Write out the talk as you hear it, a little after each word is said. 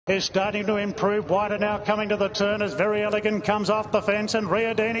Is starting to improve. Wider now coming to the turn as Very Elegant comes off the fence, and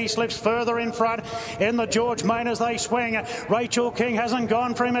Riadini slips further in front in the George Main as they swing. Rachel King hasn't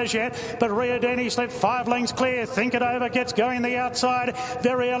gone for him as yet, but Riadini slipped 5 lengths clear. Think It Over gets going the outside.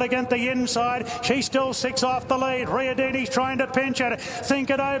 Very Elegant the inside. She's still 6 off the lead. Riadini's trying to pinch it. Think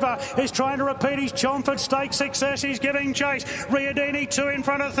It Over is trying to repeat his Chelmsford Stakes success. He's giving chase. Riadini 2 in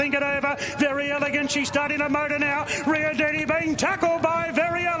front of Think It Over. Very Elegant, she's starting to motor now. Riadini being tackled by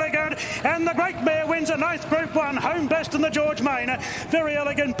Very Elegant, and the great mare wins a 9th Group 1, home best in the George Main. Very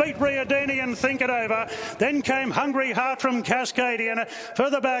Elegant beat Riadini and Think It Over. Then came Hungry Heart from Cascadian.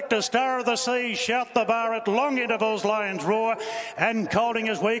 Further back to Star of the Sea, Shout the Bar at long intervals, Lions Roar, and Colding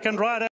is weak and right out.